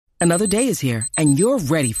Another day is here, and you're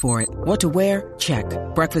ready for it. What to wear? Check.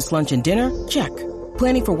 Breakfast, lunch, and dinner? Check.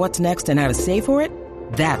 Planning for what's next and how to save for it?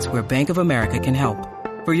 That's where Bank of America can help.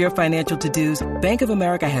 For your financial to-dos, Bank of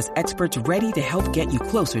America has experts ready to help get you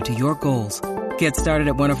closer to your goals. Get started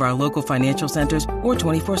at one of our local financial centers or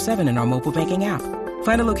 24/7 in our mobile banking app.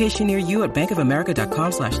 Find a location near you at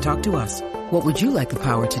bankofamerica.com/talktous. What would you like the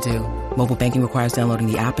power to do? Mobile banking requires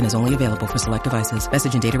downloading the app and is only available for select devices.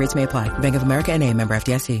 Message and data rates may apply. Bank of America NA, member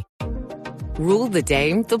FDIC. Rule the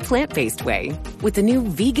day the plant-based way with the new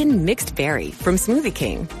vegan mixed berry from Smoothie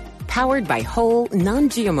King. Powered by whole,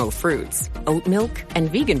 non-GMO fruits, oat milk,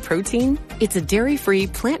 and vegan protein, it's a dairy-free,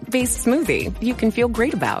 plant-based smoothie you can feel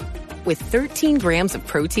great about. With 13 grams of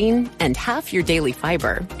protein and half your daily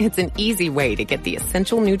fiber, it's an easy way to get the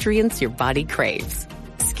essential nutrients your body craves.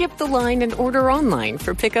 Skip the line and order online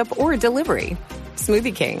for pickup or delivery.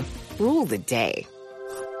 Smoothie King. Rule the day.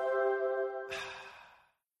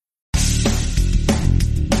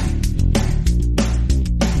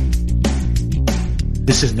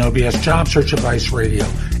 This is No BS Job Search Advice Radio,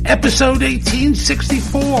 episode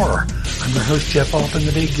 1864. I'm your host, Jeff Altman,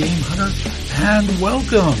 the Big Game Hunter, and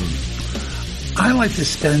welcome. I like to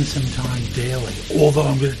spend some time daily, although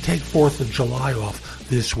I'm going to take 4th of July off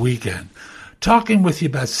this weekend, talking with you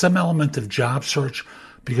about some element of job search,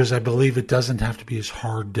 because I believe it doesn't have to be as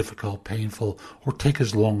hard, difficult, painful, or take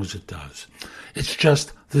as long as it does. It's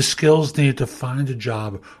just the skills needed to find a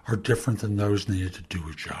job are different than those needed to do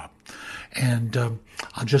a job. And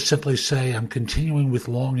I'll just simply say I'm continuing with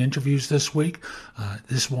long interviews this week.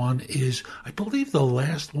 This one is, I believe, the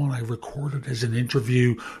last one I recorded as an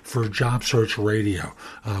interview for Job Search Radio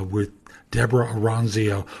with Deborah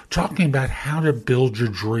Aranzio, talking about how to build your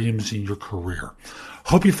dreams in your career.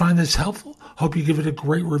 Hope you find this helpful. Hope you give it a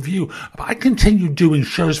great review. I continued doing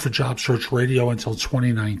shows for Job Search Radio until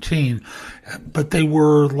 2019, but they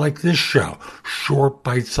were like this show, short,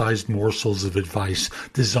 bite-sized morsels of advice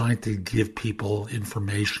designed to give people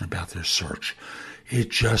information about their search. It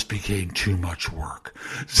just became too much work.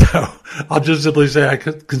 So I'll just simply say I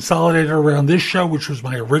consolidated around this show, which was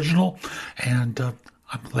my original, and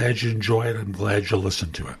I'm glad you enjoy it. I'm glad you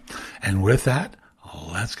listen to it. And with that,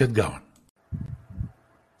 let's get going.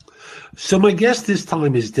 So my guest this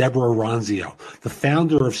time is Deborah Aranzio, the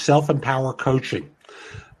founder of Self-Empower Coaching.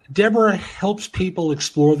 Deborah helps people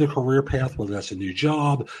explore their career path, whether that's a new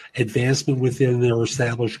job, advancement within their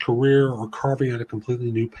established career, or carving out a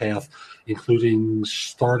completely new path, including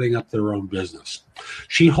starting up their own business.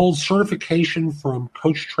 She holds certification from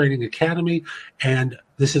Coach Training Academy, and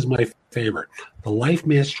this is my favorite, the Life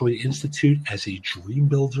Mastery Institute as a Dream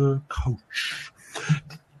Builder Coach.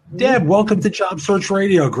 Deb, welcome to Job Search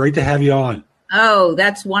Radio. Great to have you on. Oh,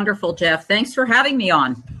 that's wonderful, Jeff. Thanks for having me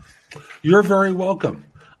on. You're very welcome.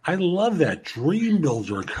 I love that. Dream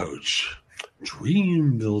Builder Coach.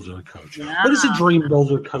 Dream Builder Coach. Yeah. What does a Dream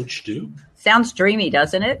Builder Coach do? Sounds dreamy,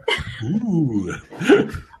 doesn't it? Ooh.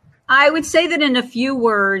 I would say that in a few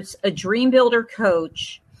words, a Dream Builder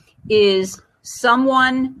Coach is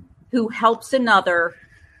someone who helps another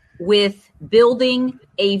with building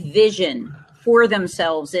a vision for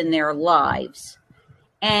themselves in their lives.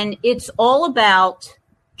 And it's all about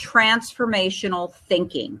transformational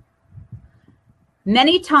thinking.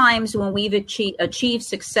 Many times when we've achieved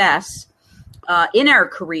success in our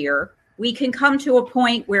career, we can come to a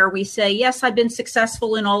point where we say, yes, I've been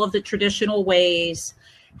successful in all of the traditional ways.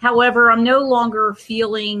 However, I'm no longer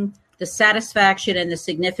feeling the satisfaction and the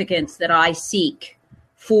significance that I seek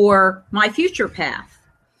for my future path.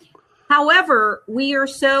 However, we are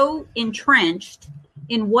so entrenched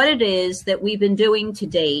in what it is that we've been doing to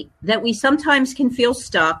date that we sometimes can feel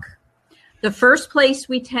stuck. The first place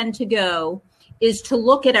we tend to go is to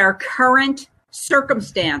look at our current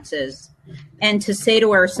circumstances and to say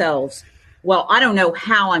to ourselves, well, I don't know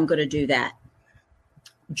how I'm going to do that.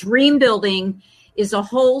 Dream building is a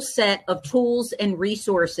whole set of tools and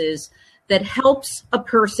resources that helps a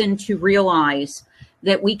person to realize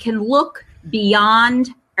that we can look beyond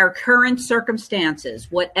our current circumstances,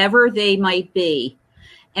 whatever they might be,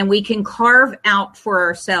 and we can carve out for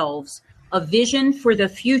ourselves a vision for the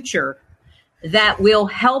future that will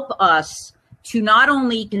help us to not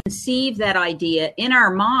only conceive that idea in our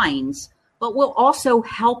minds, but will also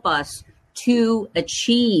help us to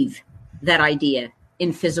achieve that idea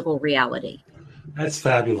in physical reality. That's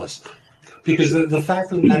fabulous. Because the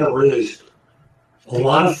fact of the matter is, a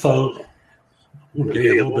lot of folks, I'm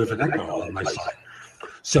getting a little bit of an echo on my side.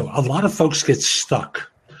 So a lot of folks get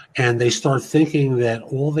stuck and they start thinking that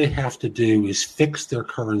all they have to do is fix their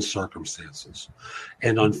current circumstances.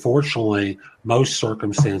 And unfortunately, most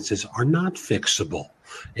circumstances are not fixable.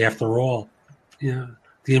 After all,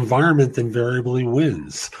 the environment invariably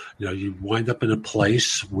wins. You wind up in a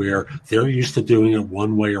place where they're used to doing it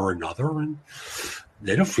one way or another, and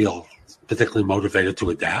they don't feel particularly motivated to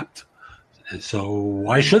adapt. And so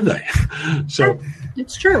why should they? So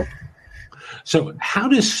it's true. So how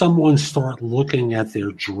does someone start looking at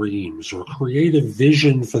their dreams or create a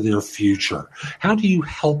vision for their future? How do you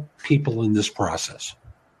help people in this process?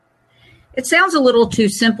 It sounds a little too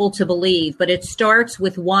simple to believe, but it starts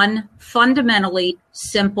with one fundamentally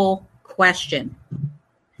simple question,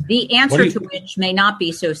 the answer to which may not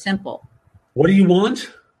be so simple. What do you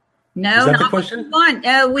want? No, not the question.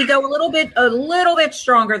 We go a little bit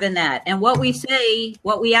stronger than that. And what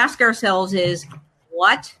we ask ourselves is,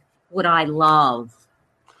 what would I love?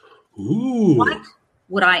 Ooh. What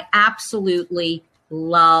would I absolutely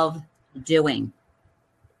love doing?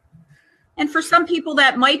 And for some people,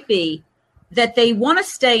 that might be that they want to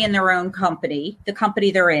stay in their own company, the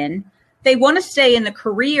company they're in. They want to stay in the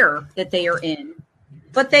career that they are in,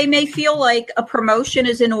 but they may feel like a promotion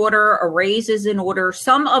is in order, a raise is in order,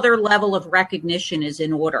 some other level of recognition is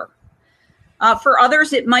in order. For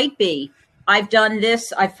others, it might be, I've done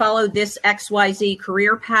this, I've followed this XYZ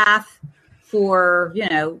career path for,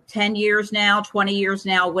 10 years now, 20 years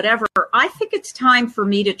now, whatever. I think it's time for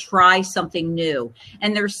me to try something new.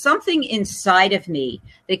 And there's something inside of me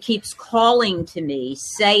that keeps calling to me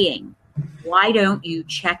saying, why don't you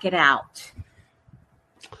check it out?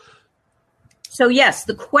 So yes,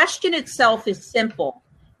 the question itself is simple.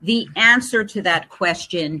 The answer to that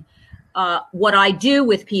question, what I do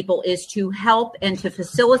with people is to help and to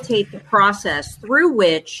facilitate the process through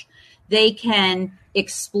which they can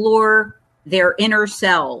explore their inner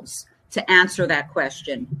selves to answer that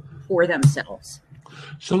question for themselves.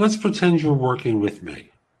 So let's pretend you're working with me.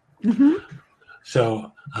 Mm-hmm.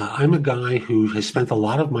 So I'm a guy who has spent a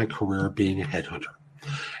lot of my career being a headhunter.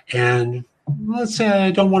 And let's say I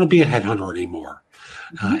don't want to be a headhunter anymore.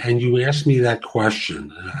 And you ask me that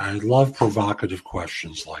question. I love provocative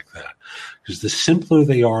questions like that, because the simpler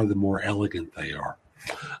they are, the more elegant they are.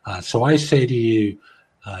 So I say to you,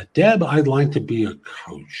 Deb, I'd like to be a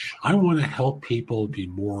coach. I want to help people be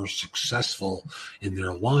more successful in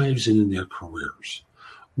their lives and in their careers.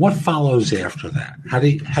 What follows after that? How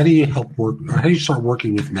do you help work? How do you start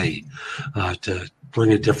working with me to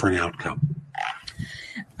bring a different outcome?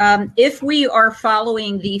 If we are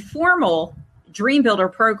following the formal Dream Builder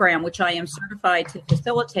program, which I am certified to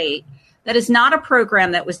facilitate, that is not a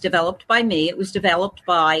program that was developed by me. It was developed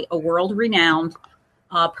by a world-renowned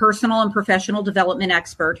personal and professional development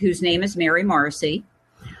expert whose name is Mary Morrissey.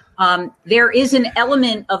 There is an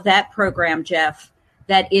element of that program, Jeff,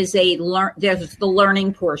 that is there's the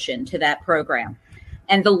learning portion to that program.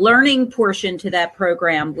 And the learning portion to that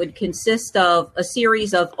program would consist of a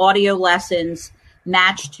series of audio lessons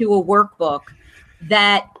matched to a workbook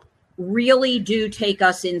that really do take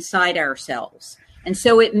us inside ourselves. And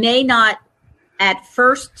so it may not at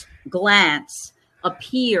first glance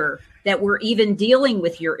appear that we're even dealing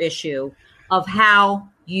with your issue of how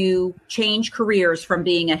you change careers from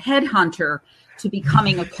being a headhunter to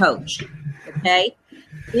becoming a coach. Okay?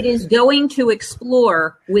 It is going to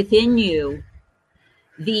explore within you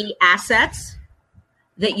the assets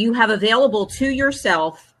that you have available to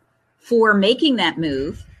yourself for making that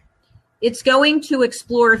move. It's going to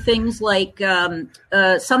explore things like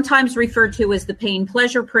sometimes referred to as the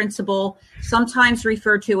pain-pleasure principle, sometimes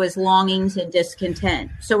referred to as longings and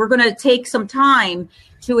discontent. So we're going to take some time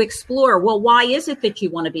to explore, well, why is it that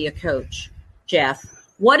you want to be a coach, Jeff?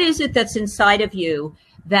 What is it that's inside of you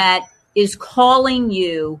that is calling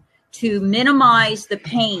you to minimize the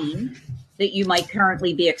pain that you might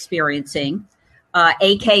currently be experiencing,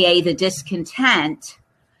 aka the discontent,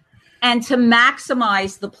 and to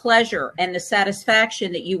maximize the pleasure and the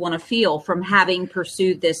satisfaction that you want to feel from having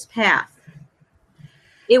pursued this path?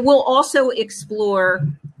 It will also explore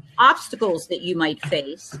obstacles that you might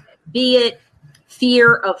face, be it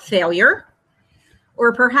fear of failure,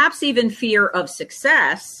 or perhaps even fear of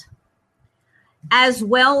success, as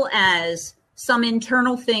well as some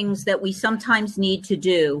internal things that we sometimes need to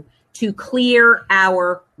do to clear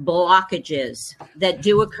our blockages that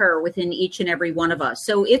do occur within each and every one of us.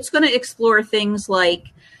 So it's going to explore things like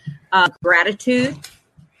gratitude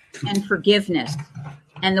and forgiveness,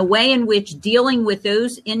 and the way in which dealing with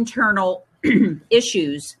those internal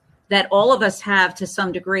issues that all of us have to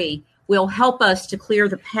some degree will help us to clear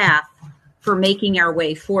the path for making our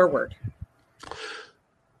way forward.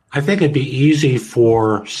 I think it'd be easy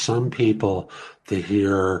for some people to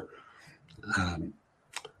hear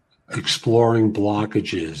exploring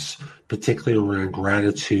blockages particularly around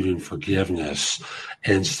gratitude and forgiveness,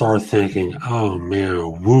 and start thinking, oh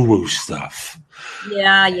man, woo-woo stuff.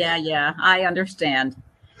 Yeah. I understand.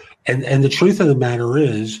 And the truth of the matter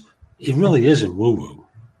is, it really isn't woo-woo.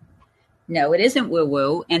 No, it isn't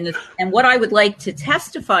woo-woo. And what I would like to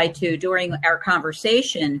testify to during our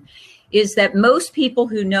conversation is that most people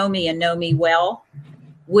who know me and know me well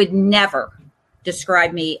would never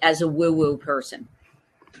describe me as a woo-woo person.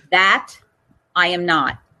 That I am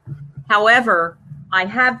not. However, I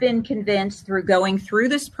have been convinced through going through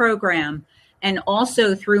this program and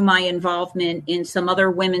also through my involvement in some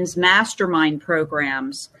other women's mastermind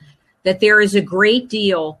programs that there is a great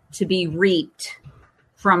deal to be reaped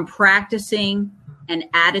from practicing an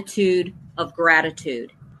attitude of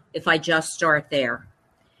gratitude. If I just start there,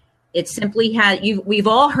 it simply we've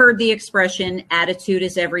all heard the expression, attitude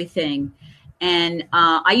is everything. And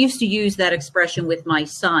I used to use that expression with my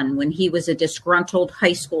son when he was a disgruntled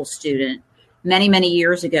high school student many, many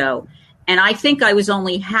years ago. And I think I was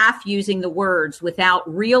only half using the words without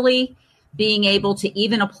really being able to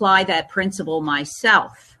even apply that principle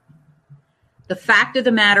myself. The fact of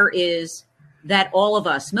the matter is that all of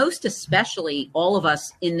us, most especially all of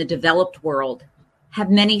us in the developed world,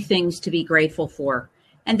 have many things to be grateful for.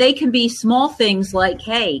 And they can be small things like,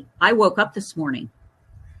 hey, I woke up this morning,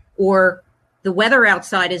 or the weather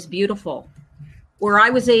outside is beautiful, or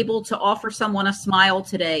I was able to offer someone a smile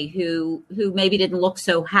today who maybe didn't look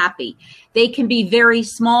so happy. They can be very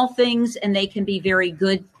small things and they can be very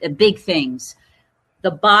good, big things.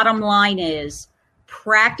 The bottom line is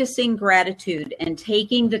practicing gratitude and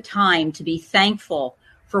taking the time to be thankful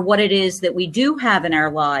for what it is that we do have in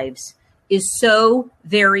our lives is so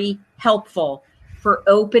very helpful for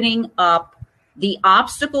opening up the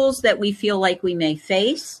obstacles that we feel like we may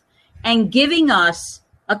face and giving us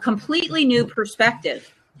a completely new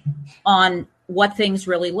perspective on what things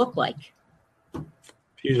really look like.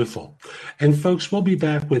 Beautiful. And folks, we'll be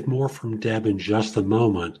back with more from Deb in just a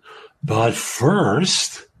moment. But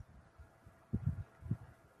first,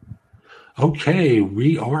 okay,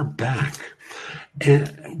 we are back.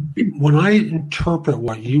 And when I interpret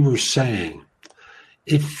what you were saying,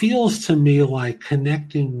 it feels to me like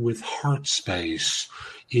connecting with heart space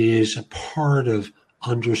is a part of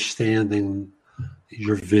understanding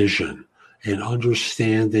your vision and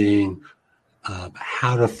understanding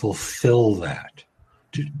how to fulfill that.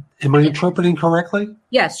 Am I interpreting correctly?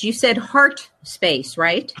 Yes, you said heart space,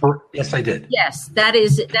 right? Yes, I did. Yes, that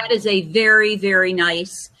is a very, very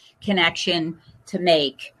nice connection to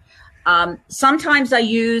make. Sometimes I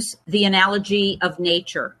use the analogy of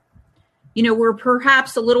nature. You know, we're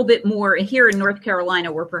perhaps a little bit more here in North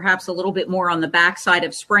Carolina, we're perhaps a little bit more on the backside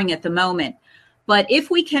of spring at the moment. But if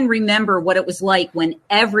we can remember what it was like when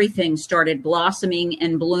everything started blossoming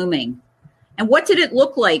and blooming, and what did it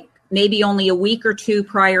look like maybe only a week or two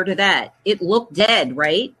prior to that? It looked dead,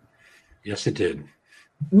 right? Yes, it did.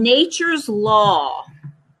 Nature's law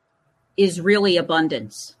is really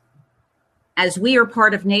abundance. As we are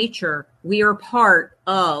part of nature, we are part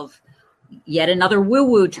of yet another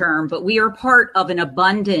woo-woo term, but we are part of an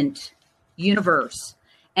abundant universe.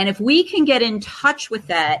 And if we can get in touch with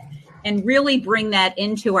that and really bring that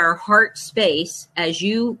into our heart space, as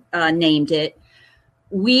you named it,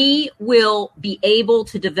 we will be able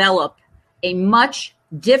to develop a much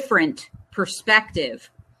different perspective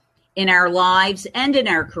in our lives and in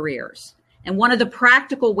our careers. And one of the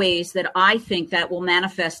practical ways that I think that will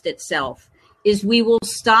manifest itself is we will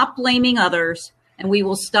stop blaming others and we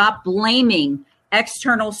will stop blaming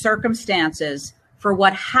external circumstances for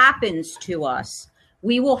what happens to us.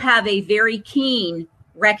 We will have a very keen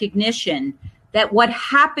recognition that what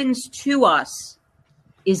happens to us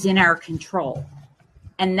is in our control.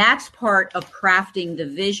 And that's part of crafting the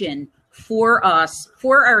vision for us,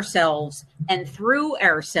 for ourselves, and through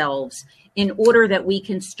ourselves in order that we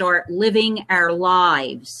can start living our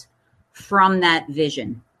lives from that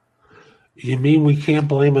vision. You mean we can't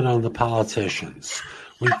blame it on the politicians?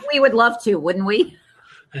 We would love to, wouldn't we?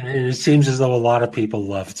 And it seems as though a lot of people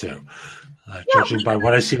love to, judging by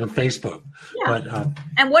what I see on Facebook. Yeah. But,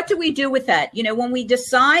 and what do we do with that? You know, when we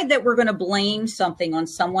decide that we're going to blame something on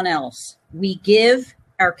someone else, we give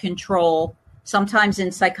our control. Sometimes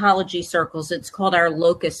in psychology circles, it's called our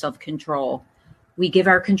locus of control. We give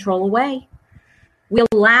our control away. We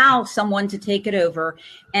allow someone to take it over.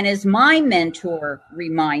 And as my mentor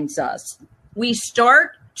reminds us, we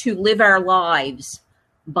start to live our lives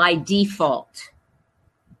by default,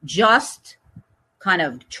 just kind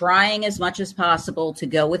of trying as much as possible to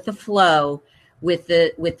go with the flow, with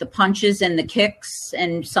the punches and the kicks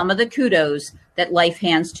and some of the kudos that life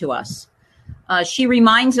hands to us. She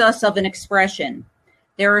reminds us of an expression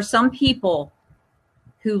There are some people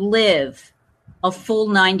who live a full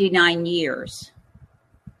 99 years.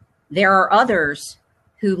 There are others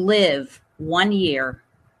who live 1 year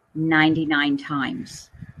 99 times.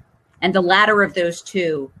 And the latter of those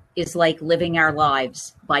two is like living our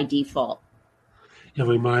lives by default. It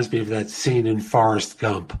reminds me of that scene in Forrest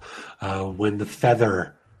Gump when the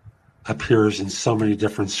feather appears in so many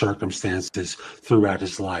different circumstances throughout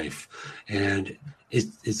his life. And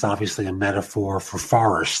it's obviously a metaphor for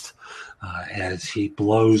Forrest as he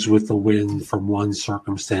blows with the wind from one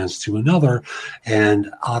circumstance to another.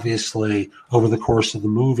 And obviously, over the course of the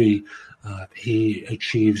movie, he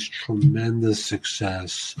achieves tremendous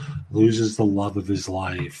success, loses the love of his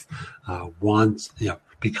life,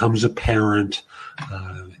 becomes a parent,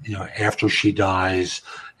 after she dies,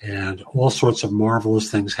 and all sorts of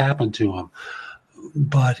marvelous things happen to him.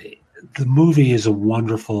 But the movie is a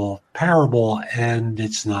wonderful parable, and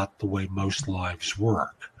it's not the way most lives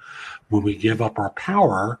work. When we give up our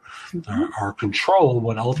power, our control,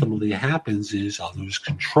 what ultimately happens is others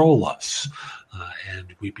control us, and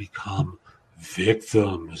we become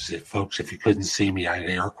victims. If you couldn't see me, I had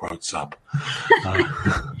air quotes up.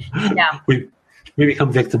 Yeah. We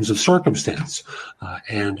become victims of circumstance,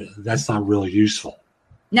 and that's not really useful.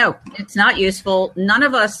 No, it's not useful. None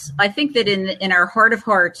of us, I think that in our heart of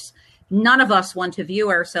hearts, none of us want to view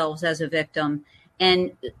ourselves as a victim.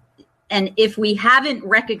 And if we haven't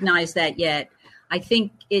recognized that yet, I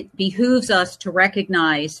think it behooves us to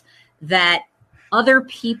recognize that other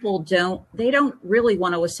people don't really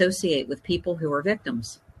want to associate with people who are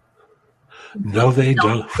victims. No, they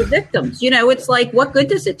don't. The victims, it's like, what good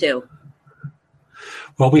does it do?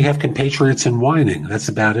 Well, we have compatriots in whining. That's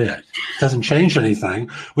about it. It doesn't change anything.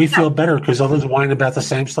 We feel better because others whine about the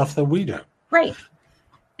same stuff that we do. Right.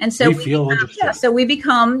 And so we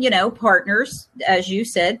become, partners, as you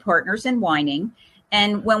said, partners in whining.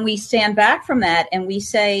 And when we stand back from that and we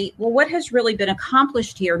say, well, what has really been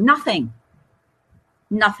accomplished here? Nothing.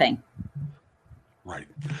 Right.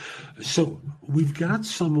 So we've got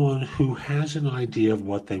someone who has an idea of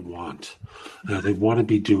what they want. They want to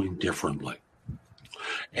be doing differently.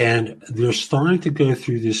 And they're starting to go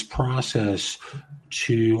through this process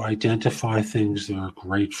to identify things they're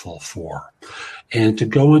grateful for and to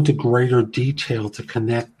go into greater detail to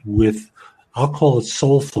connect with, I'll call it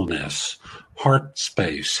soulfulness, heart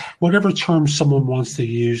space, whatever term someone wants to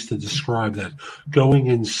use to describe that, going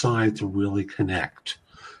inside to really connect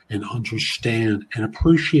and understand and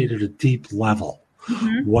appreciate at a deep level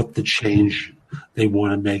what the change they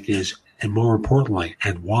want to make is, and more importantly,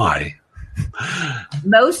 and why.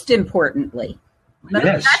 Most importantly,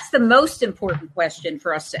 yes. That's the most important question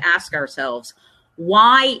for us to ask ourselves.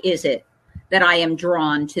 Why is it that I am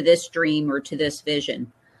drawn to this dream or to this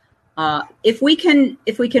vision? If we can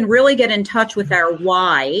really get in touch with our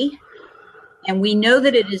why, and we know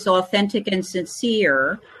that it is authentic and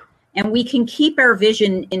sincere, and we can keep our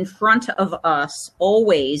vision in front of us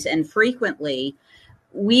always and frequently,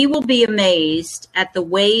 we will be amazed at the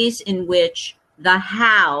ways in which the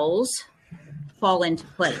hows fall into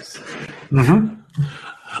place. Mm-hmm.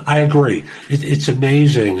 I agree. It's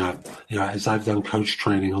amazing. As I've done coach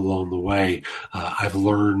training along the way, I've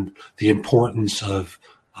learned the importance of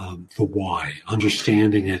the why,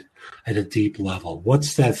 understanding it at a deep level.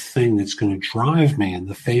 What's that thing that's going to drive me in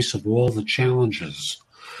the face of all the challenges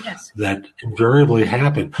that invariably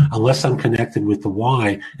happen? Unless I'm connected with the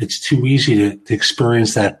why, it's too easy to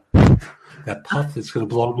experience that puff that's going to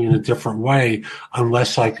blow me in a different way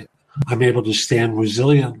unless I'm able to stand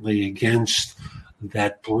resiliently against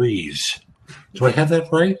that breeze. Do I have that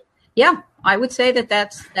right? Yeah, I would say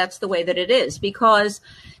that's the way that it is, because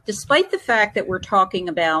despite the fact that we're talking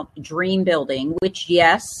about dream building, which,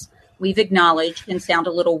 yes, we've acknowledged can sound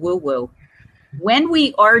a little woo-woo, when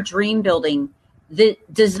we are dream building,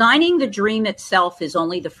 designing the dream itself is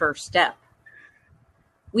only the first step.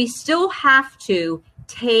 We still have to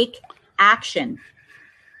take action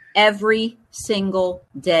every single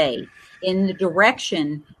day in the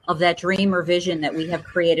direction of that dream or vision that we have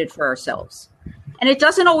created for ourselves. And it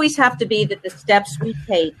doesn't always have to be that the steps we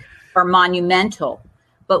take are monumental,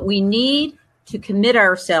 but we need to commit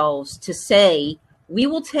ourselves to say we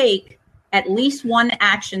will take at least one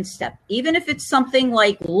action step, even if it's something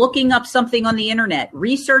like looking up something on the internet,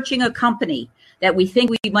 researching a company that we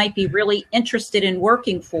think we might be really interested in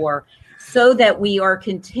working for, so that we are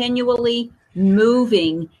continually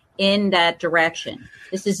moving in that direction.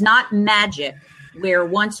 This is not magic where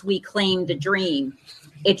once we claim the dream,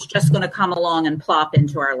 it's just going to come along and plop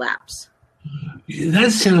into our laps.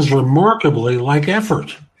 That sounds remarkably like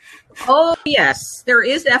effort. Oh, yes, there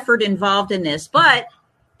is effort involved in this. But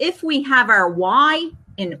if we have our why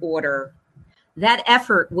in order, that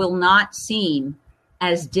effort will not seem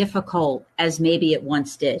as difficult as maybe it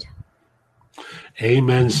once did.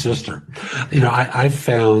 Amen, sister. I've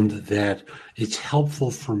found that it's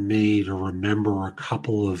helpful for me to remember a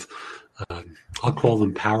couple of, I'll call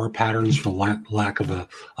them power patterns for lack of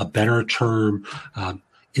a better term,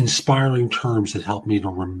 inspiring terms that help me to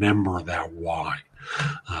remember that why.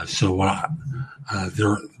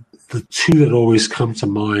 The two that always come to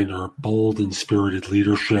mind are bold and spirited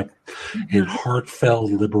leadership and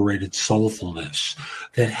heartfelt, liberated soulfulness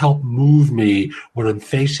that help move me when I'm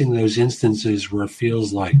facing those instances where it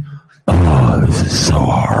feels like, oh, this is so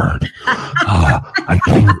hard. I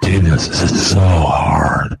can't do this. This is so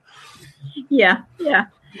hard. Yeah.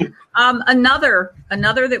 Another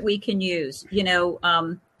that we can use,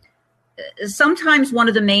 sometimes one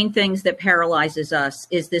of the main things that paralyzes us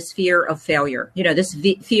is this fear of failure, this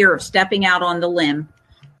fear of stepping out on the limb,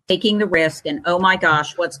 taking the risk, and oh my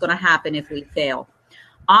gosh, what's going to happen if we fail?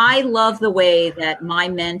 I love the way that my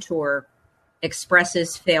mentor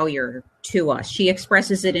expresses failure to us. She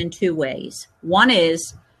expresses it in two ways. One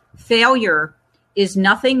is failure is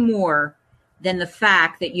nothing more than the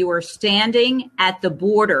fact that you are standing at the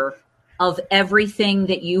border of everything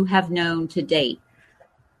that you have known to date.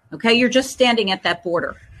 Okay, you're just standing at that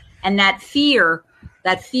border. And that fear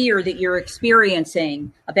that you're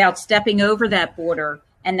experiencing about stepping over that border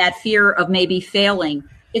and that fear of maybe failing,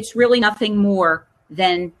 it's really nothing more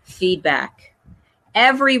than feedback.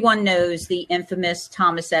 Everyone knows the infamous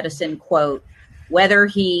Thomas Edison quote, whether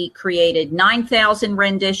he created 9,000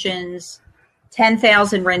 renditions,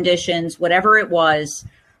 10,000 renditions, whatever it was,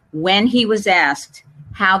 when he was asked,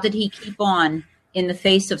 how did he keep on in the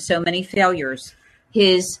face of so many failures?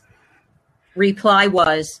 His reply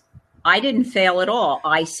was, I didn't fail at all.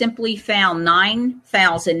 I simply found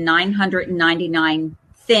 9,999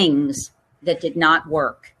 things that did not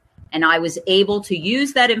work. And I was able to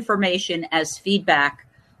use that information as feedback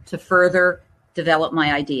to further develop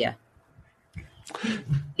my idea.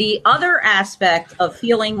 The other aspect of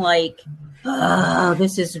feeling like, oh,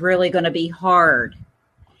 this is really going to be hard,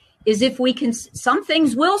 is if we can, some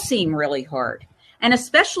things will seem really hard. And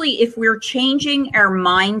especially if we're changing our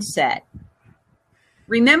mindset.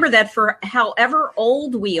 Remember that for however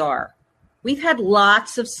old we are, we've had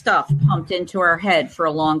lots of stuff pumped into our head for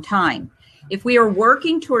a long time. If we are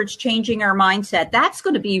working towards changing our mindset, that's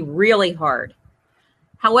going to be really hard.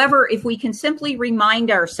 However, if we can simply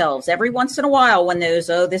remind ourselves every once in a while when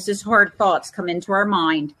those, oh, this is hard thoughts come into our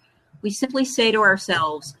mind, we simply say to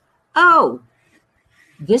ourselves, oh,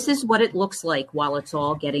 this is what it looks like while it's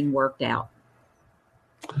all getting worked out.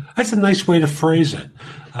 That's a nice way to phrase it.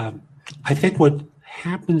 I think what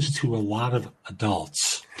happens to a lot of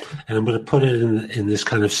adults, and I'm going to put it in this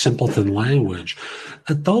kind of simpleton language,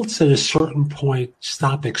 adults at a certain point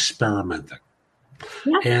stop experimenting.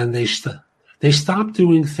 Yep. And they stop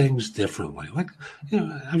doing things differently. Like,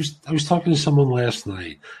 I was talking to someone last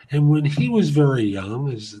night, and when he was very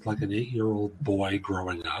young, as like an 8-year-old boy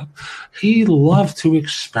growing up, he loved to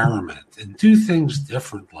experiment and do things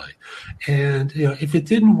differently. And if it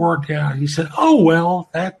didn't work out, he said, "Oh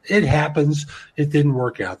well, it happens. It didn't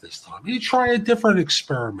work out this time." He'd try a different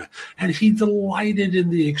experiment, and he delighted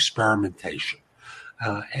in the experimentation.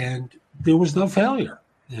 And there was no failure.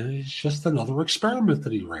 It's just another experiment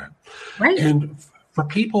that he ran. Right. And for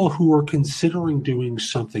people who are considering doing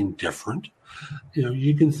something different,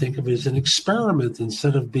 you can think of it as an experiment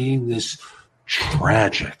instead of being this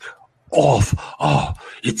tragic,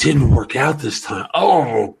 it didn't work out this time.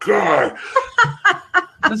 Oh, God.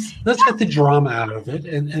 let's get the drama out of it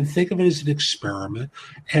and think of it as an experiment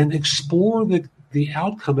and explore the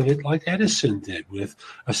outcome of it like Edison did, with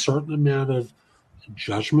a certain amount of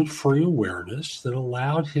judgment-free awareness that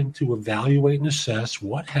allowed him to evaluate and assess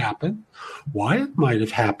what happened, why it might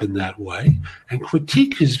have happened that way, and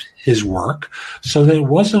critique his work so that it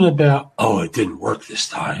wasn't about, oh, it didn't work this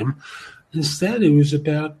time. Instead, it was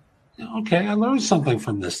about, okay, I learned something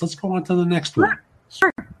from this. Let's go on to the next one.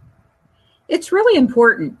 Sure. It's really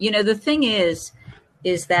important. The thing is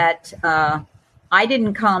that I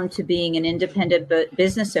didn't come to being an independent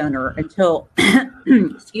business owner until,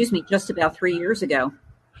 just about 3 years ago.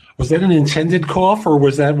 Was that an intended cough, or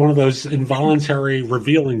was that one of those involuntary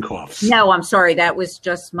revealing coughs? No, I'm sorry. That was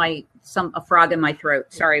just a frog in my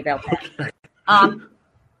throat. Sorry about that. Okay.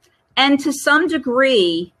 And to some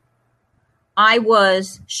degree, I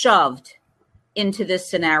was shoved into this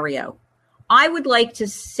scenario. I would like to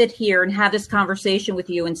sit here and have this conversation with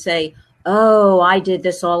you and say, oh, I did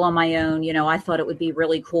this all on my own. I thought it would be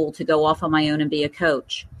really cool to go off on my own and be a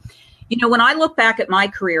coach. When I look back at my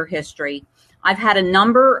career history, I've had a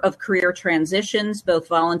number of career transitions, both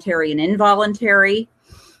voluntary and involuntary.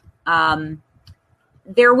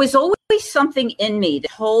 There was always something in me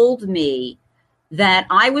that told me that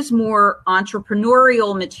I was more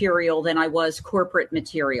entrepreneurial material than I was corporate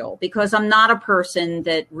material, because I'm not a person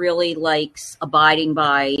that really likes abiding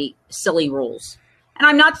by silly rules. And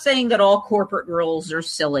I'm not saying that all corporate rules are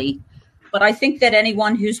silly, but I think that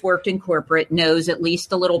anyone who's worked in corporate knows at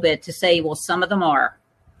least a little bit to say, well, some of them are.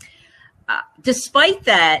 Despite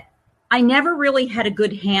that, I never really had a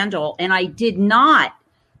good handle, and I did not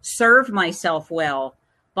serve myself well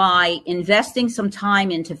by investing some time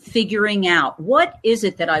into figuring out what is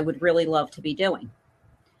it that I would really love to be doing.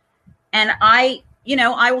 And I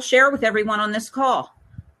will share with everyone on this call,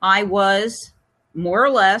 I was more or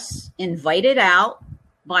less invited out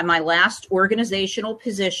by my last organizational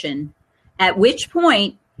position, at which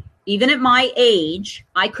point, even at my age,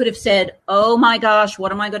 I could have said, oh my gosh,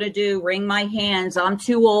 what am I going to do? Wring my hands. I'm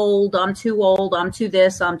too old. I'm too old. I'm too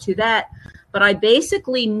this. I'm too that. But I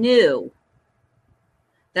basically knew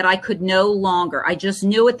that I could no longer, I just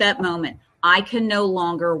knew at that moment, I can no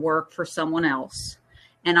longer work for someone else.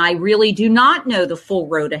 And I really do not know the full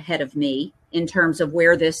road ahead of me in terms of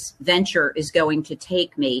where this venture is going to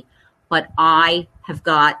take me, but I have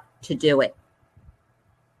got to do it.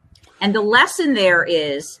 And the lesson there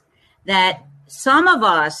is that some of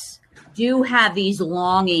us do have these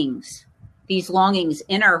longings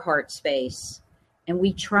in our heart space, and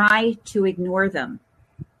we try to ignore them.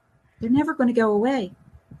 They're never going to go away.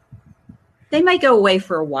 They might go away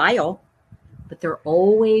for a while, but they're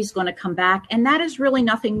always going to come back. And that is really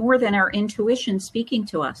nothing more than our intuition speaking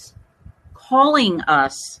to us, calling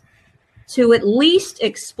us to at least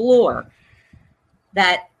explore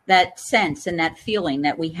that sense and that feeling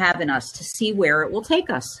that we have in us to see where it will take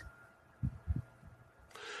us.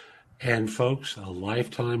 And folks, a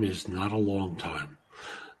lifetime is not a long time.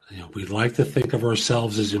 We like to think of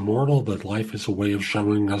ourselves as immortal, but life is a way of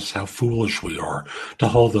showing us how foolish we are to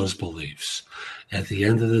hold those beliefs. At the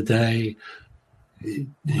end of the day,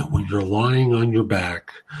 when you're lying on your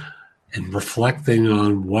back and reflecting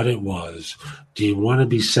on what it was, do you want to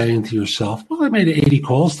be saying to yourself, well, I made 80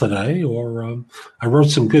 calls today, or I wrote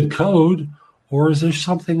some good code, or is there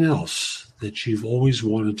something else that you've always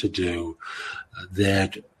wanted to do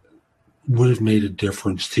that would have made a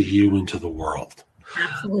difference to you and to the world?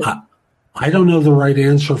 Absolutely. I don't know the right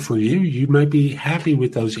answer for you. You might be happy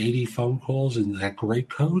with those 80 phone calls and that great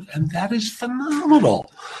code, and that is phenomenal.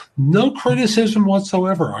 No criticism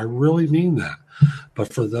whatsoever. I really mean that.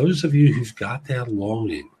 But for those of you who've got that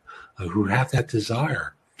longing, who have that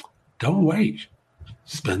desire, don't wait.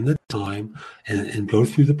 Spend the time and go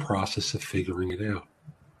through the process of figuring it out.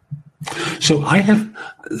 So I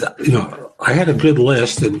had a good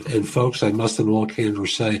list, and folks, I must in all candor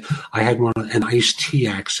say, I had an iced tea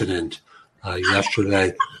accident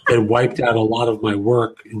yesterday that wiped out a lot of my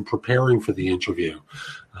work in preparing for the interview.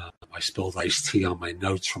 I spilled iced tea on my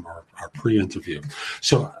notes from our pre-interview.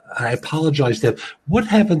 So I apologize, Deb. What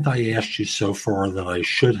haven't I asked you so far that I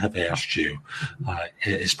should have asked you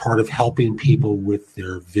as part of helping people with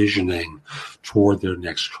their visioning toward their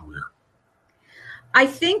next career? I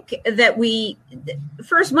think that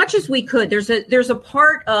for as much as we could, there's a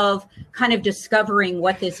part of kind of discovering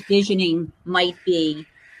what this visioning might be,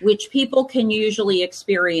 which people can usually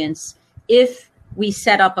experience if we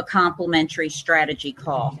set up a complimentary strategy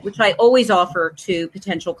call, which I always offer to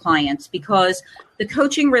potential clients, because the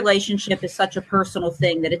coaching relationship is such a personal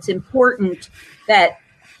thing that it's important that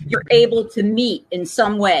you're able to meet in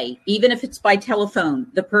some way, even if it's by telephone,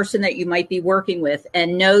 the person that you might be working with,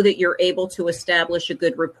 and know that you're able to establish a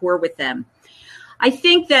good rapport with them. I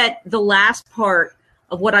think that the last part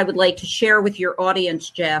of what I would like to share with your audience,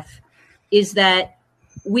 Jeff, is that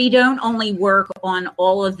we don't only work on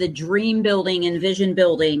all of the dream building and vision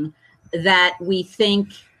building that we think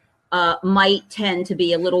might tend to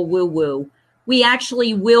be a little woo-woo. We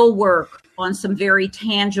actually will work on some very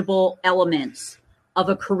tangible elements of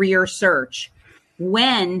a career search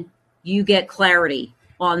when you get clarity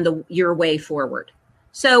on your way forward.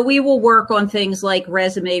 So we will work on things like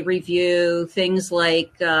resume review, things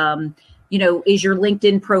like, is your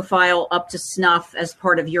LinkedIn profile up to snuff as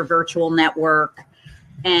part of your virtual network,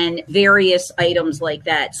 and various items like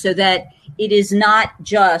that, so that it is not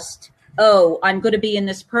just, oh, I'm going to be in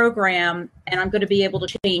this program and I'm going to be able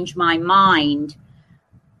to change my mind,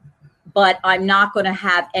 but I'm not going to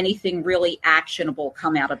have anything really actionable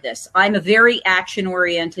come out of this. I'm a very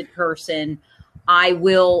action-oriented person. I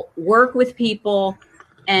will work with people,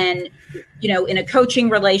 and, in a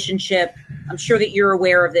coaching relationship, I'm sure that you're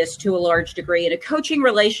aware of this to a large degree. In a coaching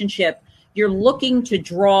relationship, you're looking to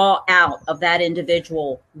draw out of that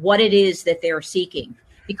individual what it is that they're seeking,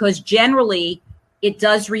 because generally it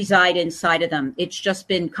does reside inside of them. It's just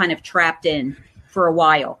been kind of trapped in for a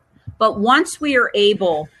while. But once we are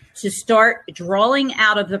able to start drawing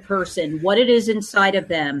out of the person what it is inside of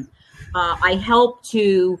them, I help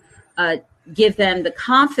to give them the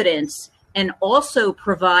confidence and also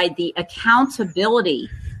provide the accountability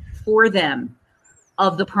for them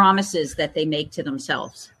of the promises that they make to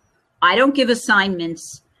themselves. I don't give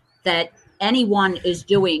assignments that anyone is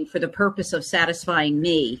doing for the purpose of satisfying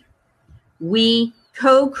me. We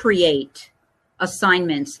co-create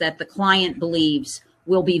assignments that the client believes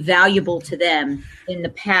will be valuable to them in the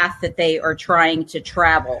path that they are trying to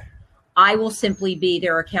travel. I will simply be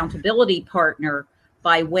their accountability partner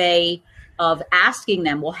by way of asking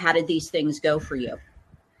them, well, how did these things go for you?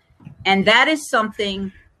 And that is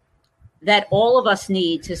something that all of us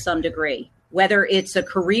need to some degree, whether it's a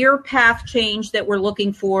career path change that we're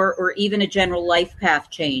looking for or even a general life path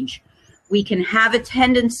change. We can have a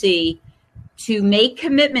tendency to make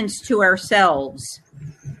commitments to ourselves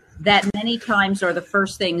that many times are the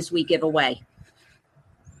first things we give away.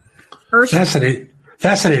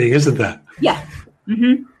 Fascinating, isn't that? Yeah.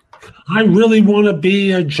 Mm-hmm. I really want to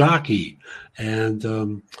be a jockey,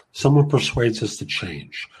 and someone persuades us to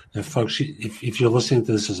change. And folks, if you're listening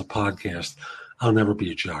to this as a podcast, I'll never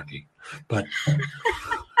be a jockey. But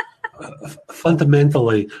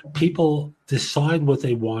fundamentally, people decide what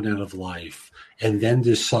they want out of life and then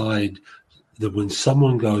decide that when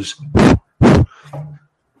someone goes,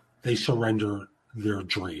 they surrender their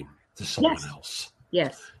dream to someone else.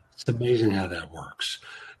 Yes. It's amazing how that works.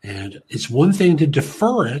 And it's one thing to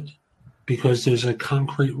defer it because there's a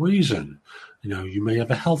concrete reason. You know, you may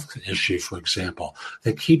have a health issue, for example,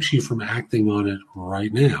 that keeps you from acting on it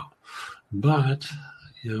right now. But,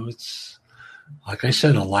 you know, it's, like I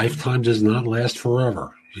said, a lifetime does not last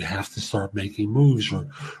forever. You have to start making moves or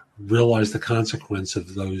realize the consequence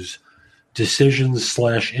of those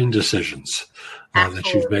decisions/indecisions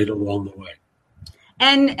that you've made along the way.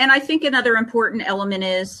 And I think another important element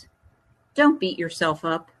is don't beat yourself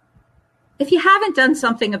up. If you haven't done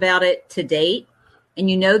something about it to date, and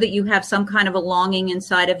you know that you have some kind of a longing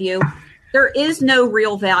inside of you, there is no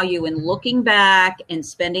real value in looking back and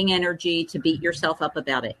spending energy to beat yourself up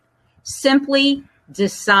about it. Simply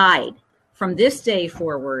decide from this day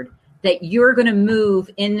forward that you're going to move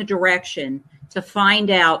in the direction to find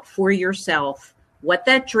out for yourself what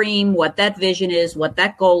that dream, what that vision is, what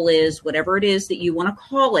that goal is, whatever it is that you want to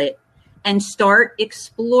call it, and start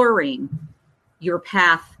exploring your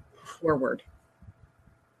path forward.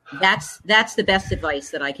 That's the best advice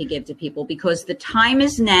that I can give to people, because the time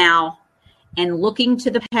is now, and looking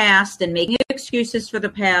to the past and making excuses for the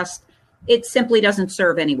past, it simply doesn't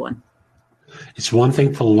serve anyone. It's one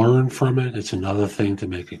thing to learn from it. It's another thing to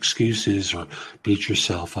make excuses or beat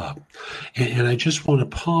yourself up. And I just want to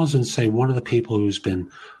pause and say, one of the people who's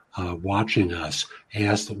been watching us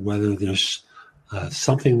asked whether there's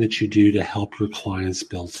something that you do to help your clients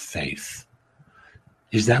build faith.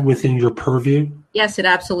 Is that within your purview? Yes, it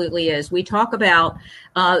absolutely is. We talk about,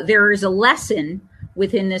 there is a lesson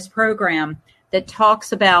within this program that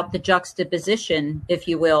talks about the juxtaposition, if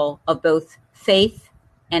you will, of both faith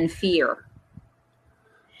and fear.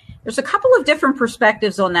 There's a couple of different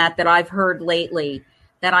perspectives on that I've heard lately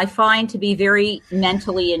that I find to be very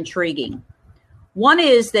mentally intriguing. One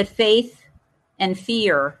is that faith and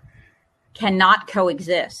fear cannot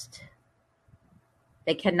coexist.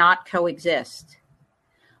 They cannot coexist.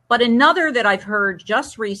 But another that I've heard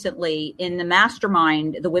just recently in the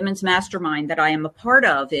mastermind, the women's mastermind that I am a part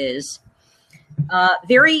of, is a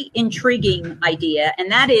very intriguing idea.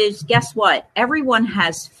 And that is, guess what? Everyone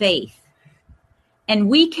has faith. And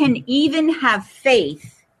we can even have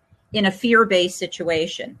faith in a fear-based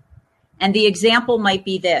situation. And the example might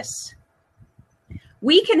be this.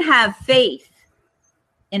 We can have faith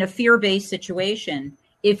in a fear-based situation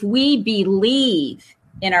if we believe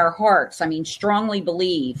in our hearts, strongly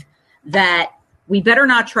believe that we better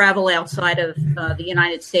not travel outside of the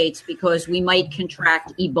United States because we might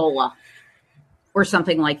contract Ebola or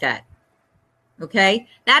something like that. Okay?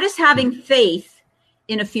 That is having faith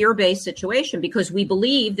in a fear-based situation because we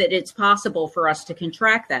believe that it's possible for us to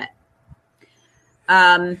contract that.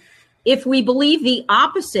 If we believe the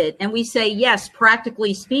opposite and we say, yes,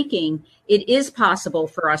 practically speaking, it is possible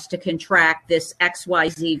for us to contract this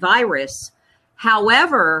XYZ virus.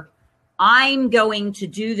 However, I'm going to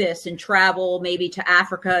do this and travel maybe to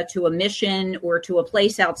Africa, to a mission, or to a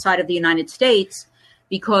place outside of the United States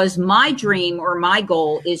because my dream or my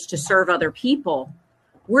goal is to serve other people.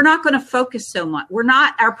 We're not going to focus so much.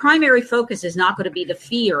 Our primary focus is not going to be the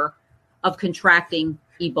fear of contracting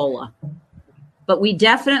Ebola. But we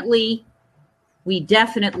definitely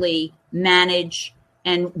manage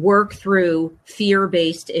and work through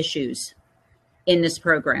fear-based issues in this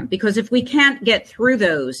program, because if we can't get through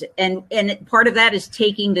those, and part of that is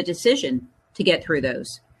taking the decision to get through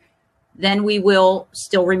those, then we will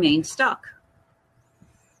still remain stuck.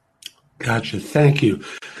 Gotcha. Thank you.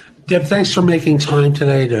 Deb, thanks for making time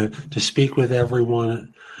today to speak with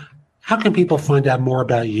everyone. How can people find out more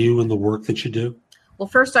about you and the work that you do? Well,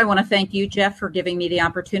 first, I want to thank you, Jeff, for giving me the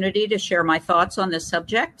opportunity to share my thoughts on this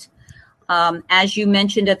subject. As you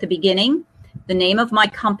mentioned at the beginning, the name of my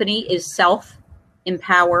company is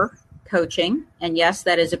Self-Empower Coaching. And yes,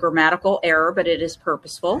 that is a grammatical error, but it is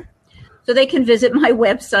purposeful. So they can visit my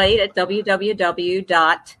website at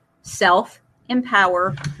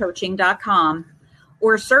www.selfempowercoaching.com.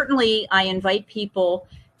 Or certainly I invite people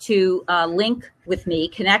to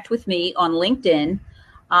connect with me on LinkedIn.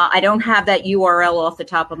 I don't have that URL off the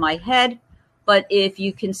top of my head, but if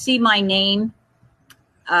you can see my name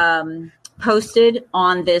posted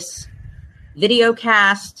on this video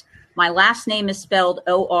cast, my last name is spelled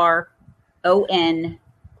Oronzio,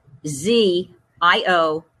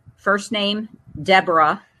 first name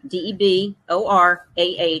Deborah, Deborah,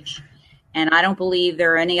 and I don't believe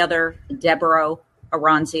there are any other Deborah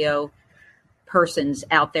Oronzio persons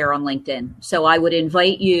out there on LinkedIn. So I would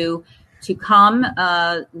invite you to come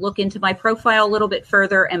look into my profile a little bit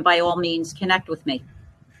further, and by all means, connect with me.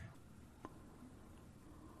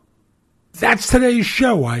 That's today's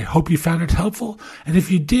show. I hope you found it helpful. And if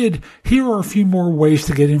you did, here are a few more ways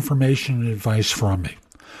to get information and advice from me.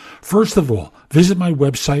 First of all, visit my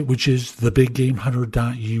website, which is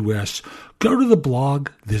thebiggamehunter.us. Go to the blog.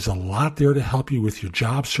 There's a lot there to help you with your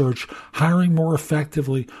job search, hiring more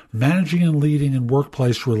effectively, managing and leading in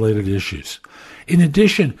workplace-related issues. In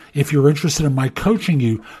addition, if you're interested in my coaching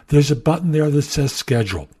you, there's a button there that says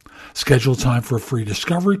schedule. Schedule time for a free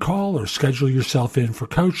discovery call or schedule yourself in for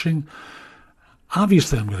coaching.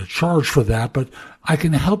 Obviously, I'm going to charge for that, but I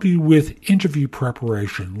can help you with interview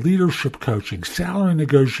preparation, leadership coaching, salary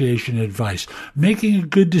negotiation advice, making a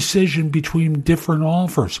good decision between different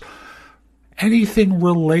offers, anything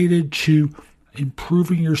related to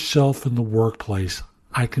improving yourself in the workplace,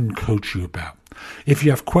 I can coach you about. If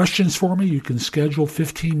you have questions for me, you can schedule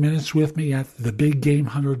 15 minutes with me at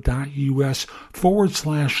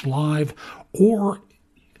thebiggamehunter.us/live, or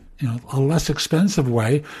a less expensive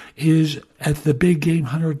way is at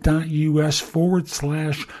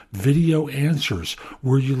thebiggamehunter.us/video answers,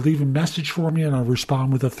 where you leave a message for me and I'll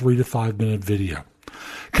respond with a 3 to 5 minute video.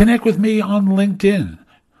 Connect with me on LinkedIn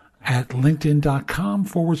at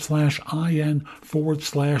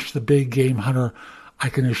linkedin.com/in/thebiggamehunter. I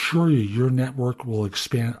can assure you your network will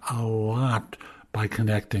expand a lot by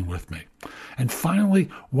connecting with me. And finally,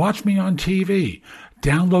 watch me on TV.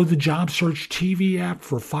 Download the Job Search TV app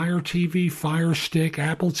for Fire TV, Fire Stick,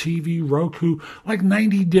 Apple TV, Roku, like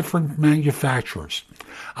 90 different manufacturers.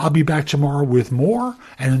 I'll be back tomorrow with more,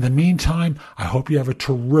 and in the meantime, I hope you have a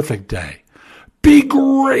terrific day. Be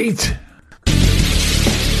great!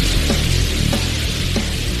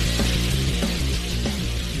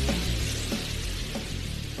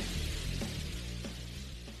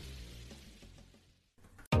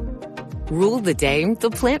 Rule the day the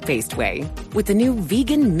plant-based way with the new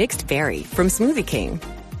vegan mixed berry from Smoothie King.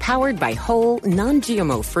 Powered by whole,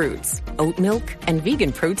 non-GMO fruits, oat milk, and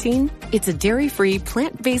vegan protein, it's a dairy-free,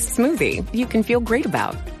 plant-based smoothie you can feel great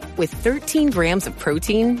about. With 13 grams of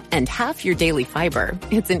protein and half your daily fiber,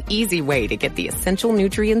 it's an easy way to get the essential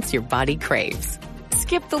nutrients your body craves.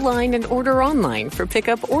 Skip the line and order online for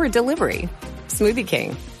pickup or delivery. Smoothie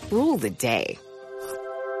King. Rule the day.